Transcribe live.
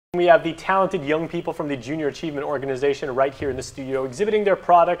We have the talented young people from the Junior Achievement Organization right here in the studio exhibiting their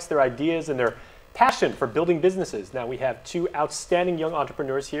products, their ideas, and their passion for building businesses. Now we have two outstanding young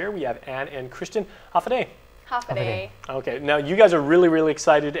entrepreneurs here. We have Anne and Christian. Hafa Hafa. Okay, now you guys are really, really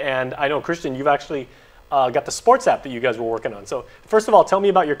excited, and I know, Christian, you've actually got the sports app that you guys were working on. So first of all, tell me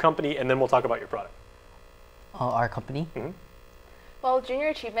about your company, and then we'll talk about your product. Our company? Well, Junior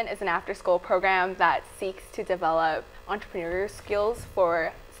Achievement is an after-school program that seeks to develop entrepreneurial skills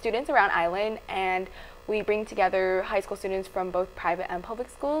for students around Island, and we bring together high school students from both private and public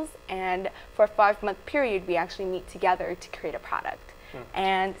schools, and for a 5-month period we actually meet together to create a product.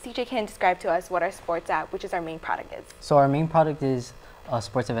 And CJ can describe to us what our sports app, which is our main product, is. So our main product is a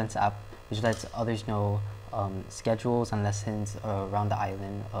sports events app, which lets others know schedules and lessons around the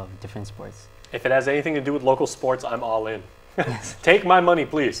island of different sports. If it has anything to do with local sports, I'm all in. Yes. Take my money,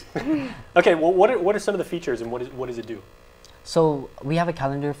 please. Okay, well, what are some of the features, and what does it do? So we have a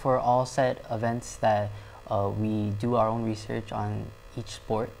calendar for all set events that we do our own research on each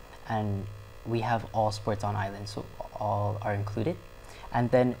sport, and we have all sports on Island, so all are included.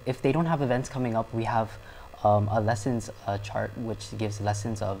 And then if they don't have events coming up, we have a lessons chart which gives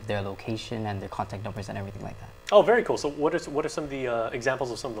lessons of their location and their contact numbers and everything like that. Oh, very cool. So what are some of the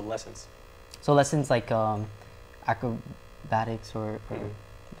examples of some of the lessons? So lessons like acrobatics or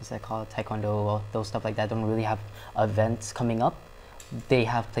what's that called, taekwondo, those stuff like that don't really have events coming up. They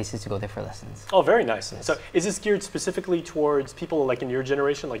have places to go there for lessons. Oh, very nice. Yes. So is this geared specifically towards people like in your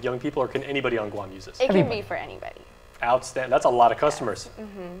generation, like young people, or can anybody on Guam use this? It can be for anybody. Outstanding. That's a lot of customers.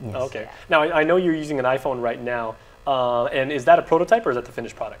 Yes. Okay. Now, I know you're using an iPhone right now, and is that a prototype or is that the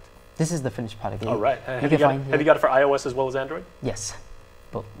finished product? This is the finished product. All right. Have Have you got it for iOS as well as Android? Yes.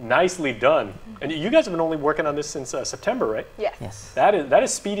 Both. Nicely done. And you guys have been only working on this since September, right? Yes. Yes. That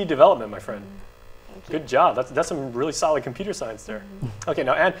is speedy development, my friend. Thank you. Good job. That's some really solid computer science there. Okay,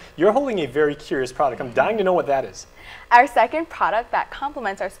 now Anne, you're holding a very curious product. I'm dying to know what that is. Our second product that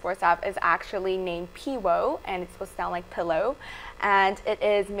complements our sports app is actually named Piwo, and it's supposed to sound like pillow. And it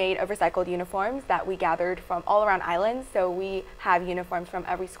is made of recycled uniforms that we gathered from all around Island. So we have uniforms from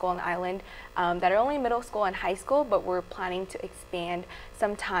every school on the island that are only middle school and high school, but we're planning to expand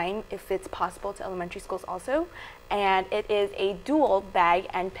sometime, if it's possible, to elementary schools also. And it is a dual bag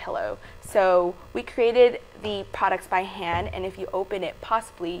and pillow. So we created the products by hand, and if you open it,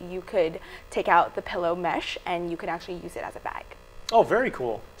 possibly you could take out the pillow mesh and you could actually use it as a bag. Oh, very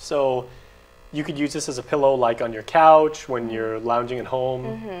cool. So you could use this as a pillow like on your couch when you're lounging at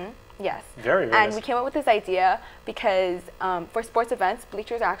home. Yes. Very, very And nice. we came up with this idea because for sports events,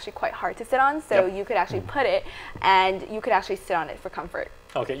 bleachers are actually quite hard to sit on, so Yep. you could actually put it and you could actually sit on it for comfort.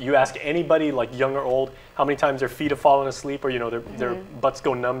 Okay, you ask anybody, like young or old, how many times their feet have fallen asleep or their butts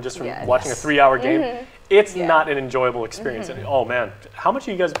go numb just from Yes. watching a 3-hour game. It's Yeah. not an enjoyable experience. Oh man, how much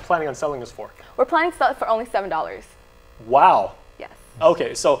are you guys planning on selling this for? We're planning to sell it for only $7. Wow. Yes.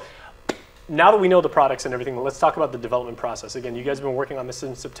 Okay, so now that we know the products and everything, let's talk about the development process. Again, you guys have been working on this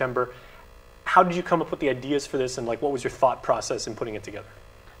since September. How did you come up with the ideas for this, and like what was your thought process in putting it together?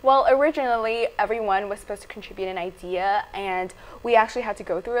 Well, originally everyone was supposed to contribute an idea, and we actually had to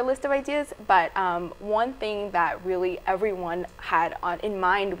go through a list of ideas, but one thing that really everyone had in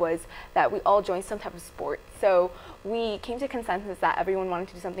mind was that we all joined some type of sport. So we came to consensus that everyone wanted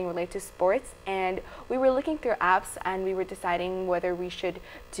to do something related to sports, and we were looking through apps and we were deciding whether we should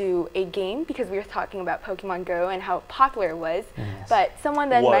do a game, because we were talking about Pokemon Go and how popular it was. Yes. But someone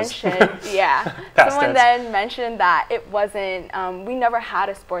then mentioned, Past someone tense. then mentioned that it wasn't, we never had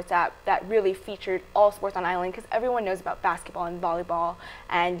a sports app that really featured all sports on Island, because everyone knows about basketball and volleyball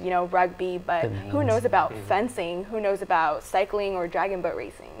and rugby, but who knows about fencing, who knows about cycling or dragon boat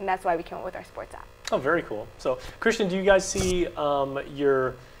racing, and that's why we came up with our sports app. Oh, very cool. So, Christian, do you guys see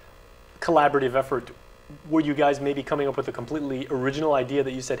your collaborative effort, were you guys maybe coming up with a completely original idea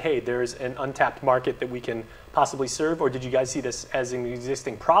that you said, hey, there's an untapped market that we can possibly serve, or did you guys see this as an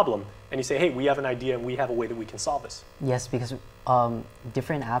existing problem and you say, hey, we have an idea and we have a way that we can solve this? Yes, because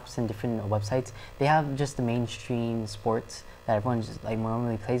different apps and different websites, they have just the mainstream sports that everyone just like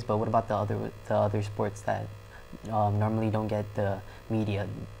normally plays, but what about the other sports that normally don't get the media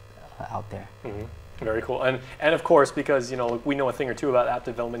out there? Very cool. And of course, because we know a thing or two about app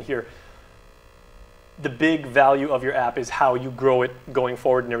development here, the big value of your app is how you grow it going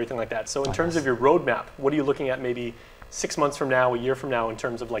forward and everything like that. So in terms of your roadmap, what are you looking at maybe 6 months from now, a year from now, in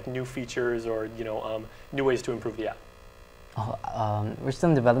terms of like new features or new ways to improve the app? We're still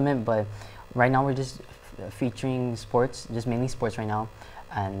in development, but right now we're just featuring sports, just mainly sports right now,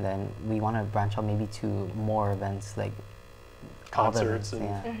 and then we want to branch out maybe to more events like all the concerts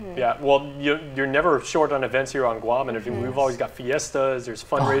events, and yeah. yeah. Well, you're never short on events here on Guam, and we've always got fiestas. There's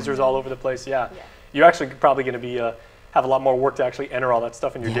fundraisers all over the place. Yeah, Yeah. you're actually probably going to be have a lot more work to actually enter all that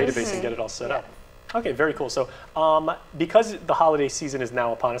stuff in your Yes. database and get it all set Yeah. up. Okay, very cool. So, because the holiday season is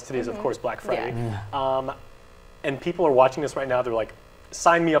now upon us, today is of course Black Friday, and people are watching this right now. They're like,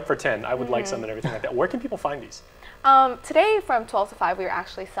 "Sign me up for 10. I would like some," and everything like that. Where can people find these? Today from 12 to 5 we are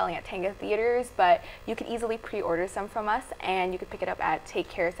actually selling at Tenga Theaters, but you can easily pre-order some from us and you can pick it up at Take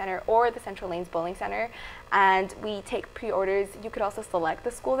Care Center or the Central Lanes Bowling Center. And we take pre-orders. You could also select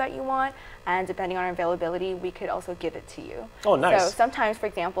the school that you want, and depending on our availability we could also give it to you. Oh, nice. So sometimes, for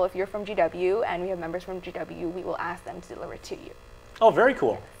example, if you're from GW and we have members from GW, we will ask them to deliver it to you. Oh, very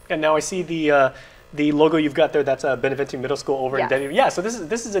cool. And now I see the logo you've got there. That's Beneventing Middle School over in Yes. Denny. Yeah. So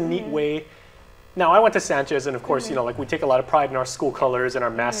this is a neat way. Now I went to Sanchez, and of course, you know, like we take a lot of pride in our school colors and our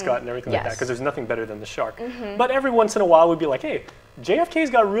mascot and everything like that, Yes. because there's nothing better than the shark. But every once in a while, we'd be like, hey, JFK's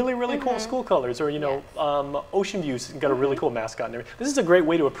got really cool school colors, or you know, Ocean View's got a really cool mascot and everything. This is a great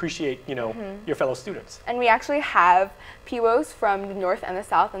way to appreciate, you know, your fellow students. And we actually have PWOs from the north and the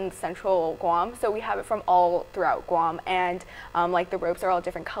south and central Guam. So we have it from all throughout Guam. And like the ropes are all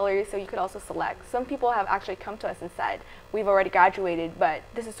different colors, so you could also select. Some people have actually come to us and said, we've already graduated, but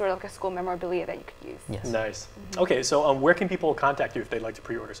this is sort of like a school memorabilia that you could use. Yes. Nice. Okay, so where can people contact you if they'd like to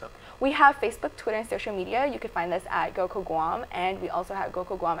pre-order some? We have Facebook, Twitter, and social media. You can find us at GoCo Guam, and we also have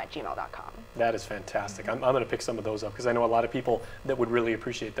gocoguam@gmail.com. That is fantastic. I'm going to pick some of those up because I know a lot of people that would really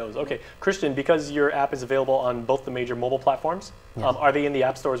appreciate those. Okay, Christian, because your app is available on both the major mobile platforms, Yes. are they in the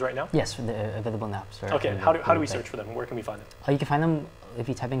app stores right now? Yes, they're available in the App Store. Okay, and how do Google we Play. search for them? Where can we find them? You can find them if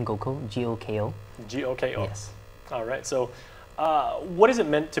you type in GoCo, G-O-K-O. G-O-K-O. Yes. All right. So, what has it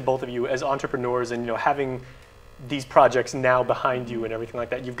meant to both of you as entrepreneurs, and you know, having these projects now behind you and everything like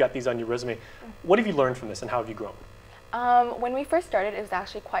that? You've got these on your resume. What have you learned from this, and how have you grown? When we first started, it was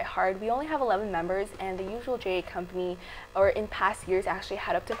actually quite hard. We only have 11 members, and the usual JA company, or in past years, actually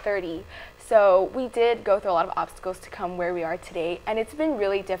had up to 30. So we did go through a lot of obstacles to come where we are today, and it's been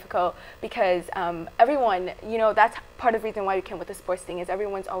really difficult because everyone, you know, that's part of the reason why we came with the sports thing, is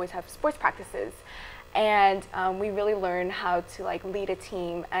everyone's always have sports practices. And we really learn how to like lead a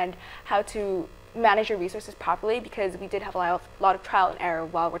team and how to manage your resources properly, because we did have a lot of trial and error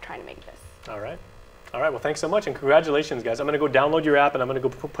while we're trying to make this. All right. All right. Well, thanks so much, and congratulations, guys. I'm going to go download your app, and I'm going to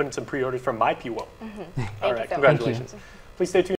go put in some pre-orders from my PWO. All Thank you right. so much. Congratulations. Please stay tuned.